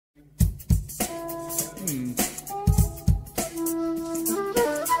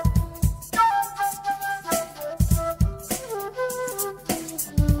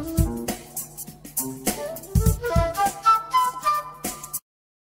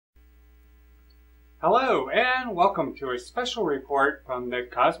Hello and welcome to a special report from the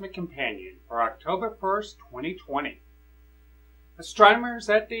Cosmic Companion for October 1st, 2020. Astronomers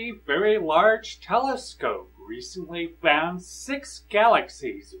at the Very Large Telescope recently found 6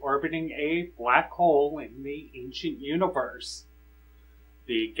 galaxies orbiting a black hole in the ancient universe.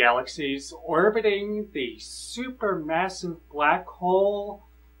 The galaxies orbiting the supermassive black hole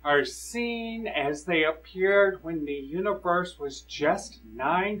are seen as they appeared when the universe was just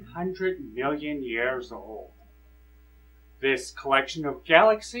 900 million years old. This collection of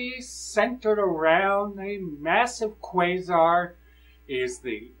galaxies, centered around a massive quasar, is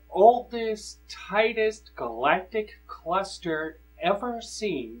the oldest, tightest galactic cluster ever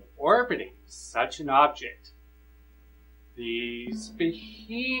seen orbiting such an object. These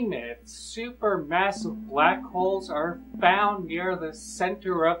behemoth supermassive black holes are found near the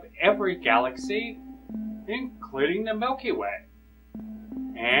center of every galaxy, including the Milky Way.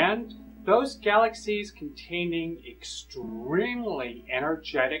 And those galaxies containing extremely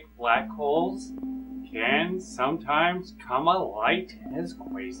energetic black holes can sometimes come alight as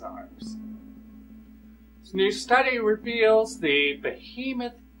quasars. This new study reveals the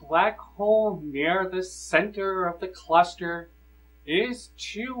behemoth black hole near the center of the cluster is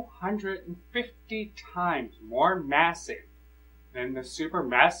 250 times more massive than the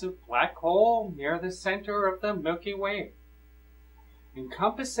supermassive black hole near the center of the Milky Way,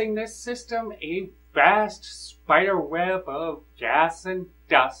 encompassing this system a vast spider web of gas and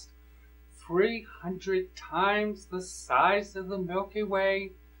dust 300 times the size of the Milky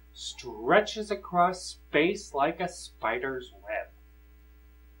Way stretches across space like a spider's web.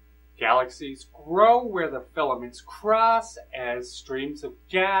 Galaxies grow where the filaments cross as streams of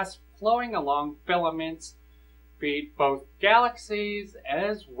gas flowing along filaments feed both galaxies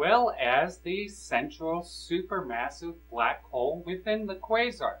as well as the central supermassive black hole within the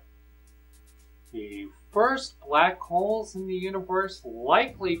quasar. The first black holes in the universe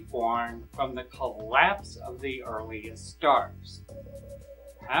likely formed from the collapse of the earliest stars.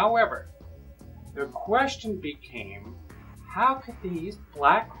 However, the question became, how could these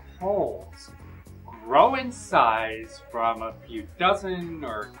black holes grow in size from a few dozen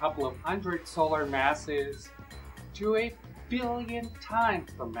or a couple of hundred solar masses to a billion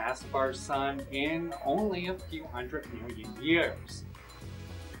times the mass of our sun in only a few 100 million years?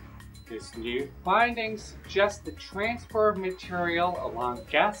 This new finding suggests the transfer of material along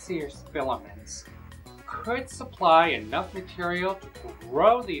gaseous filaments could supply enough material to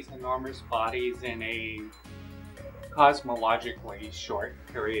grow these enormous bodies in a cosmologically short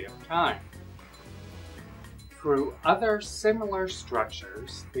period of time. Through other similar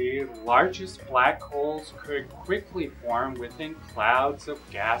structures, the largest black holes could quickly form within clouds of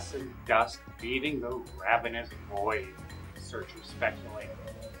gas and dust feeding the ravenous void, researchers speculate.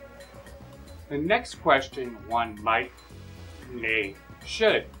 The next question one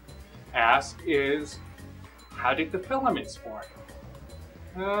should ask is, how did the filaments form?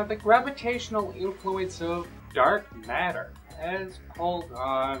 The gravitational influence of dark matter has pulled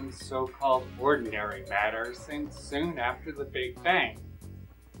on so-called ordinary matter since soon after the Big Bang.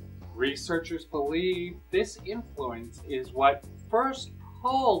 Researchers believe this influence is what first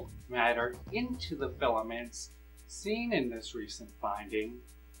pulled matter into the filaments seen in this recent finding,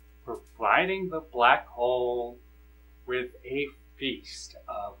 providing the black hole with a feast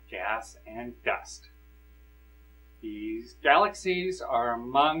of gas and dust. These galaxies are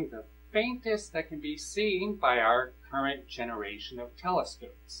among the faintest that can be seen by our current generation of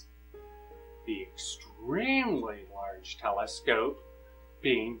telescopes. The extremely large telescope,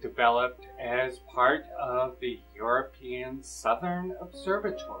 being developed as part of the European Southern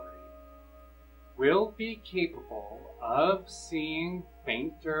Observatory, will be capable of seeing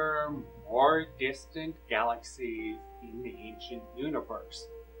fainter, more distant galaxies in the ancient universe.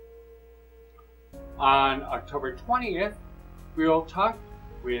 On October 20th, we will talk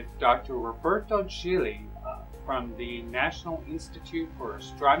with Dr. Roberto Gilli from the National Institute for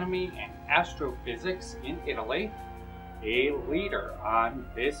Astronomy and Astrophysics in Italy, a leader on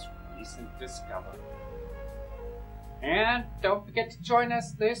this recent discovery. And don't forget to join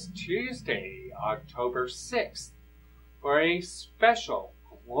us this Tuesday, October 6th, for a special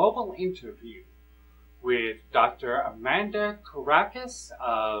global interview with Dr. Amanda Kourakis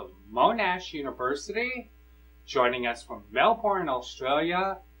of Monash University, joining us from Melbourne,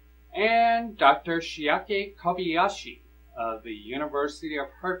 Australia, and Dr. Chiaki Kobayashi of the University of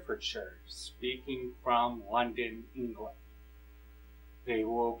Hertfordshire, speaking from London, England. They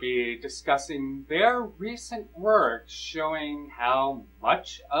will be discussing their recent work showing how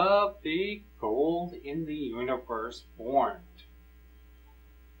much of the gold in the universe formed.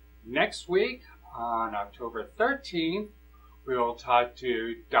 Next week, On October 13th, we will talk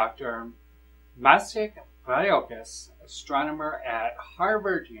to Dr. Maciej Vajokis, astronomer at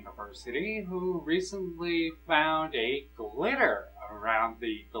Harvard University, who recently found a glitter around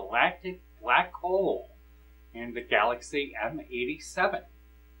the galactic black hole in the galaxy M87.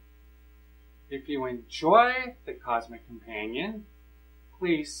 If you enjoy the Cosmic Companion,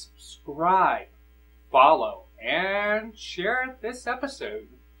 please subscribe, follow, and share this episode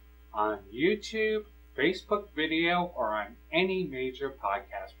on YouTube, Facebook video, or on any major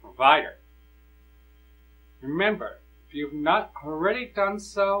podcast provider. Remember, if you've not already done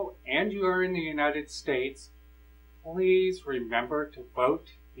so and you are in the United States, please remember to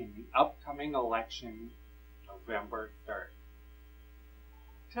vote in the upcoming election, November 3rd.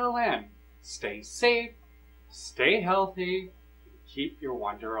 Till then, stay safe, stay healthy, and keep your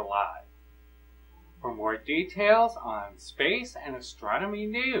wonder alive. For more details on space and astronomy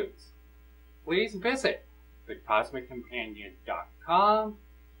news, please visit thecosmiccompanion.com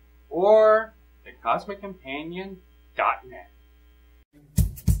or thecosmiccompanion.net.